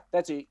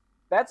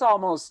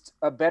almost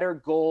a better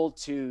goal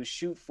to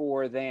shoot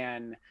for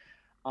than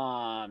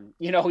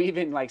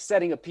even like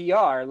setting a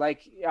PR.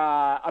 Like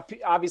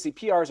obviously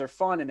PRs are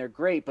fun and they're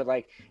great, but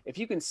like if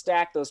you can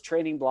stack those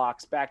training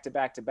blocks back to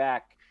back to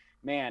back,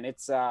 man,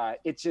 it's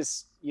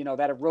just,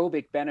 that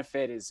aerobic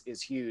benefit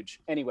is huge.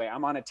 Anyway,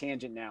 I'm on a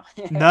tangent now.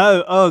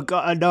 No, oh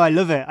god, no, I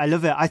love it. I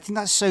love it. I think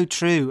that's so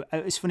true.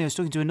 It's funny. I was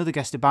talking to another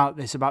guest about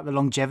this, about the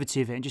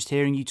longevity of it, and just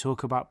hearing you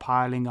talk about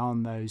piling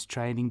on those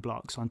training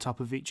blocks on top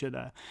of each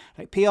other.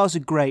 Like PRs are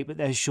great, but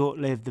they're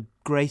short-lived. The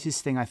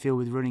greatest thing I feel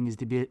with running is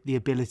the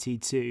ability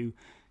to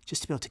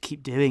just to be able to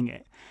keep doing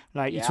it.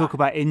 Like you Yeah. talk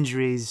about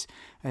injuries,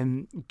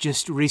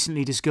 just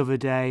recently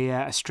discovered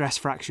a stress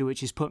fracture,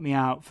 which has put me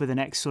out for the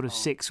next sort of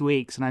 6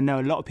 weeks. And I know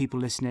a lot of people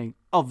listening,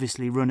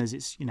 obviously runners,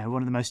 it's,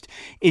 one of the most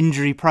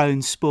injury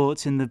prone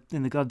sports in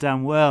the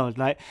goddamn world.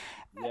 Like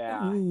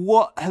Yeah.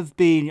 what have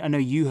been, I know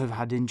you have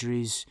had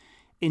injuries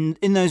in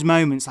those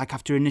moments, like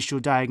after initial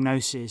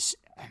diagnosis,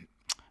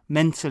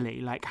 mentally,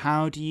 like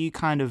how do you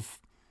kind of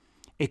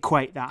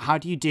equate that? How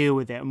do you deal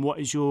with it? And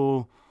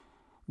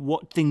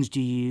what things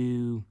do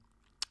you,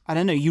 I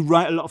don't know, you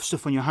write a lot of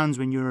stuff on your hands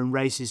when you're in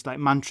races, like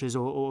mantras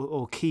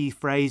or key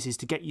phrases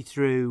to get you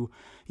through,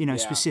 Yeah.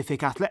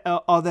 specific athlete.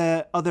 Are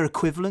there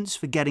equivalents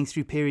for getting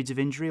through periods of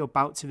injury or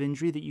bouts of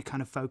injury that you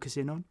kind of focus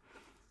in on?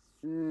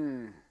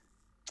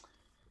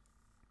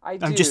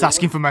 I'm just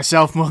asking for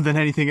myself more than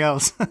anything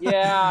else.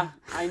 Yeah,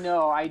 I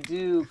know, I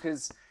do,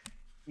 because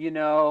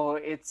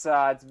it's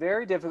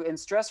very difficult, and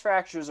stress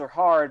fractures are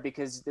hard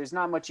because there's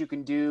not much you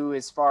can do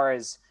as far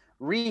as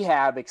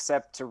rehab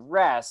except to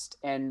rest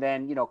and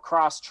then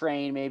cross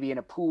train maybe in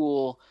a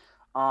pool.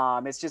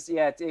 It's just,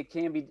 yeah, it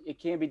can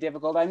be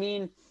difficult. I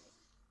mean,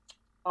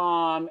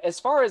 as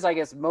far as I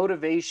guess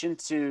motivation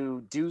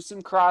to do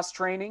some cross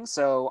training,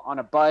 so on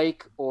a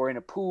bike or in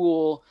a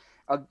pool,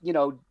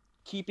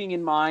 keeping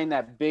in mind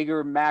that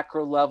bigger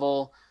macro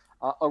level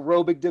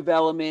aerobic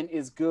development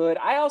is good.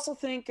 I also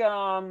think,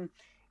 you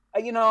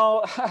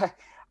know,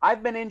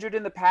 I've been injured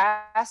in the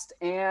past,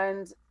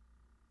 and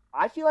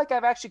I feel like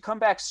I've actually come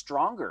back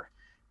stronger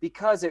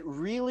because it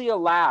really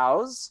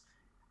allows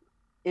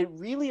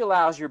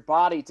your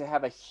body to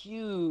have a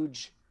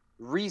huge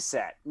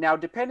reset. Now,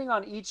 depending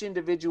on each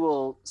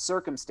individual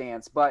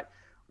circumstance, but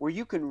where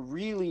you can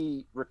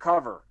really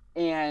recover,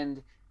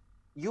 and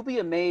you'll be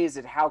amazed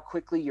at how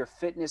quickly your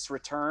fitness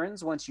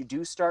returns once you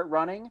do start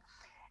running.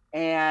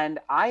 And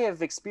I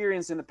have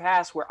experienced in the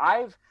past where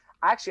I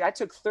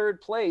took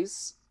third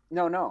place.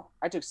 No,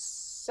 I took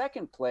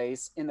second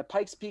place in the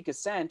Pikes Peak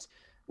Ascent,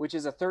 which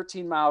is a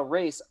 13-mile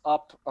race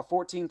up a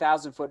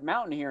 14,000-foot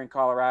mountain here in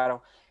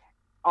Colorado,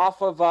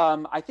 off of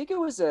I think it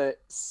was a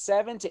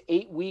 7 to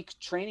 8 week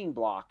training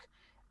block,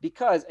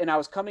 and I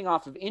was coming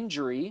off of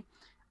injury.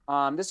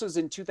 This was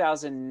in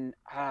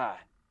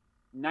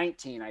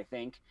 2019, I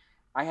think.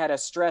 I had a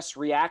stress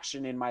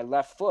reaction in my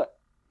left foot,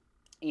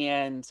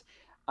 and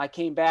I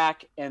came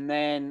back, and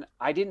then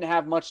I didn't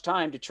have much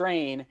time to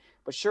train,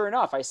 but sure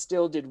enough, I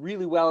still did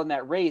really well in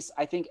that race.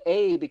 I think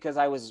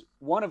because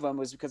one of them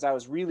was because I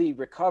was really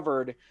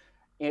recovered,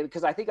 and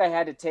because I think I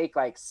had to take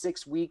like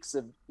 6 weeks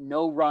of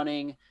no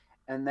running.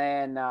 And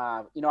then,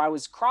 I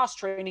was cross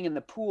training in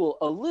the pool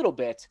a little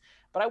bit,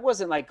 but I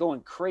wasn't like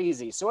going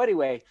crazy. So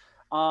anyway,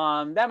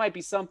 that might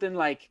be something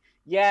like,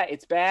 yeah,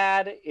 it's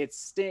bad.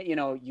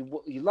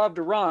 You love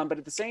to run, but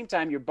at the same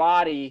time, your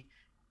body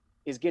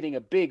is getting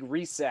a big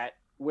reset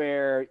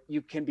where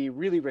you can be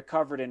really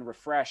recovered and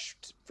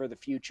refreshed for the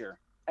future.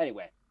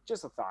 Anyway,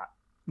 just a thought.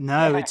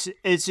 No,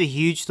 it's a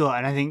huge thought,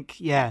 and I think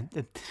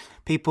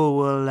people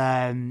will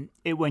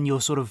when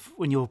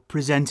you're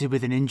presented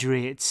with an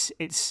injury, it's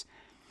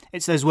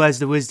those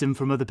words of wisdom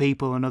from other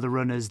people and other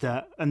runners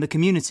and the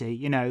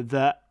community,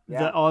 that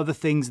are the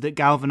things that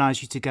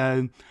galvanize you to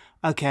go,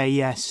 okay,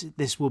 yes,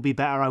 this will be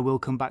better. I will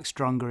come back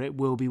stronger. It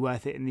will be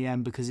worth it in the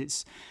end, because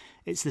it's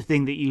the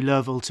thing that you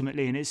love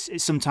ultimately, and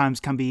it sometimes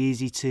can be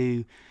easy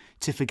to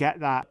forget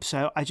that.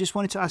 So I just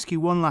wanted to ask you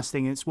one last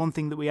thing. It's one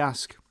thing that we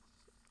ask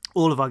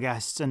all of our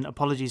guests, and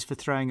apologies for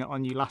throwing it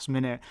on you last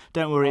minute.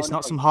 Don't worry, it's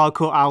not some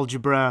hardcore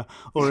algebra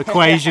or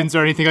equations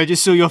or anything. I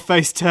just saw your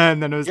face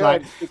turn, and I was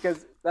good,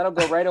 because that'll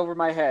go right over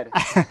my head.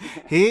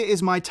 Here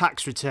is my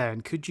tax return.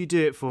 Could you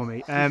do it for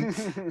me?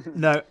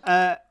 No.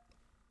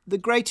 The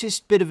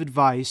greatest bit of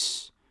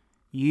advice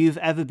you've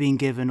ever been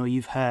given or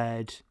you've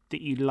heard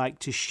that you'd like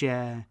to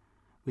share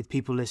with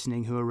people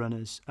listening who are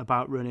runners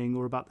about running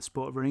or about the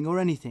sport of running or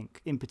anything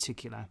in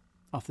particular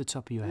off the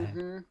top of your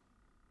head?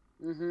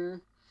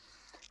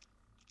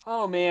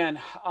 Oh man,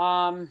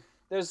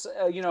 there's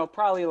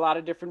probably a lot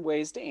of different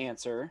ways to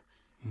answer,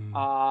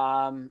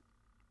 and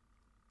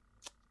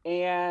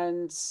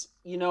and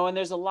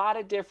there's a lot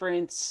of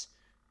different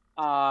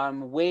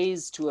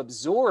ways to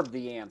absorb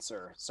the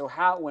answer. So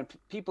when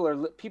people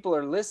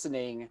are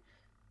listening,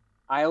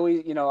 I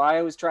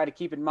always try to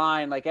keep in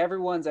mind, like,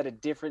 everyone's at a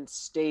different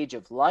stage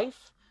of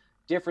life,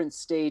 different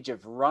stage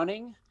of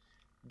running,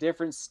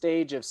 different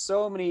stage of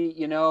so many,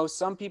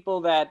 some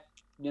people that,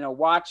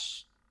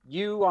 watch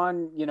you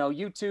on,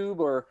 YouTube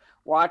or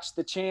watch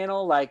the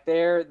channel, like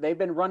they've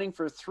been running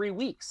for 3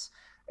 weeks.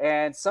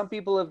 And some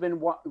people have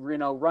been,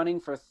 running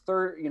for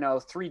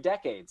 3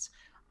 decades.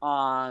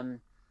 But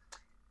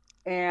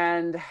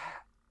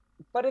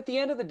at the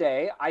end of the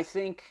day, I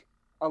think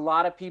a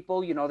lot of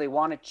people, they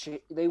want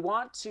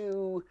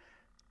to,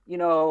 you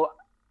know,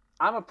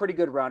 I'm a pretty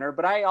good runner,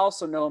 but I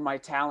also know my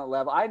talent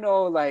level. I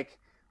know like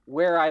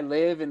where I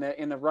live in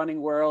the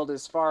running world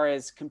as far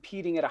as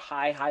competing at a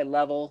high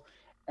level,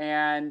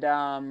 and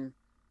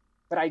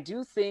but I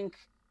do think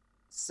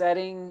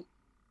setting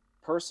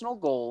personal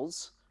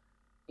goals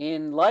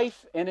in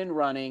life and in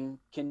running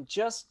can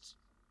just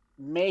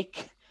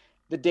make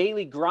the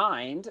daily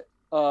grind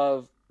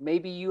of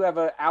maybe you have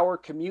an hour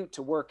commute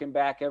to work and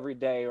back every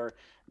day, or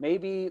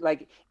maybe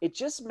like it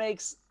just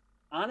makes,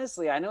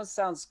 honestly, I know it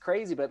sounds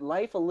crazy, but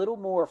life a little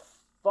more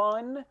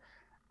fun,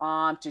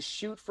 to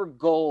shoot for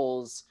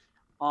goals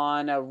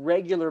on a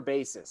regular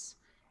basis.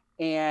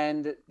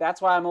 And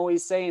that's why I'm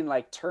always saying,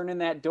 like, turning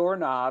that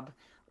doorknob,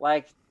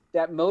 like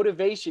that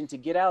motivation to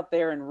get out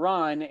there and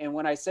run. And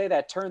when I say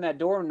that, turn that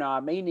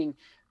doorknob, meaning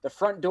the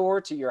front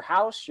door to your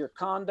house, your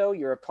condo,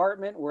 your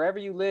apartment, wherever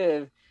you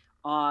live.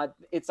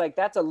 It's like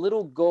that's a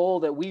little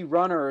goal that we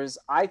runners,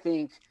 I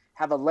think,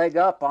 have a leg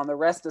up on the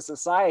rest of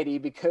society,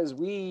 because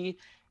we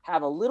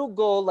have a little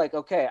goal like,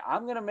 okay,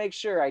 I'm going to make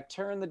sure I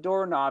turn the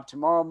doorknob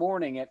tomorrow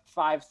morning at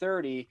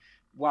 5:30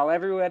 while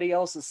everybody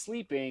else is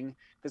sleeping,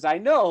 because I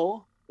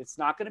know it's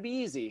not going to be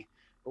easy.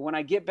 But when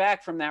I get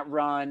back from that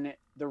run,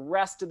 the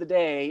rest of the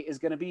day is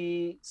going to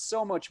be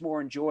so much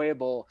more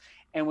enjoyable.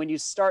 And when you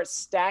start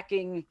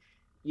stacking,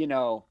 you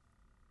know,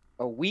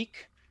 a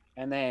week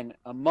and then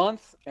a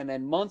month and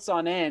then months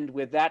on end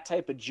with that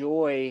type of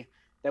joy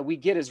that we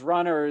get as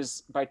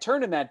runners by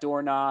turning that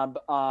doorknob,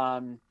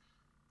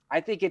 I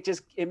think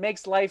it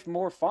makes life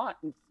more fun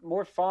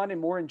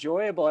and more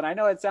enjoyable. And I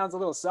know it sounds a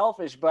little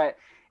selfish, but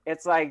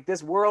it's like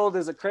this world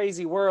is a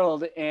crazy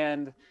world,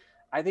 and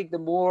I think the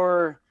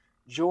more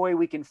joy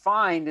we can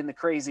find in the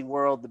crazy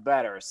world, the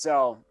better.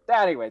 So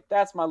anyway,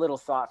 that's my little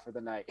thought for the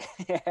night.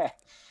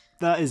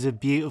 That is a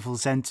beautiful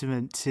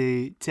sentiment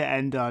to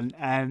end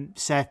on.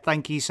 Seth,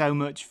 thank you so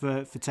much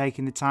for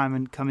taking the time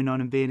and coming on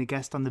and being a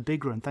guest on The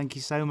Big Run. Thank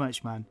you so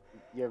much, man.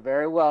 You're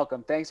very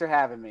welcome. Thanks for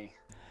having me.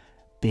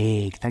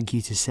 Big thank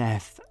you to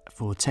Seth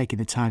for taking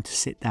the time to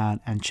sit down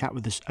and chat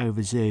with us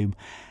over Zoom.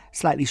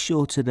 Slightly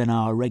shorter than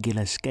our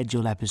regular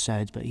scheduled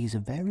episodes, but he's a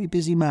very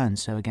busy man.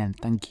 So again,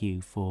 thank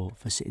you for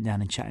sitting down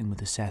and chatting with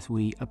us, Seth.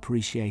 We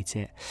appreciate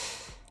it.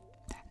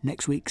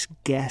 Next week's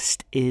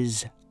guest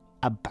is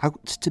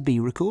about to be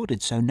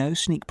recorded, so no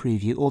sneak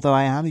preview, although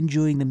I am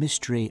enjoying the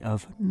mystery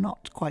of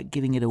not quite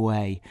giving it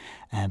away,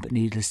 but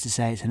needless to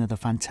say, it's another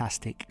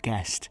fantastic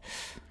guest.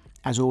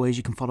 As always,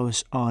 you can follow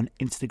us on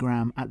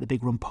Instagram at The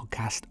Big Run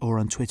Podcast or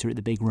on Twitter at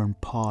The Big Run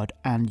Pod,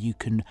 and you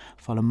can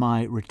follow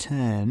my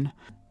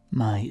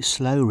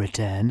slow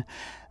return,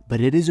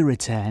 but it is a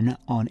return,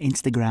 on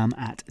Instagram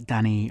at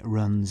Danny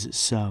Runs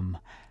Some.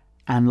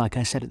 And like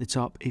I said at the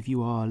top, if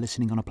you are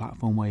listening on a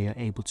platform where you're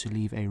able to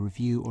leave a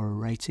review or a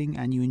rating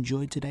and you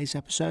enjoyed today's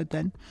episode,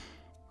 then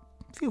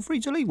feel free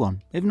to leave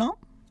one. If not,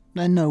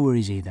 then no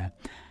worries either.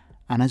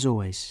 And as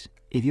always,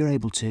 if you're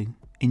able to,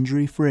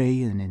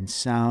 injury-free and in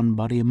sound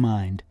body and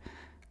mind,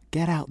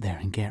 get out there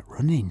and get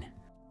running.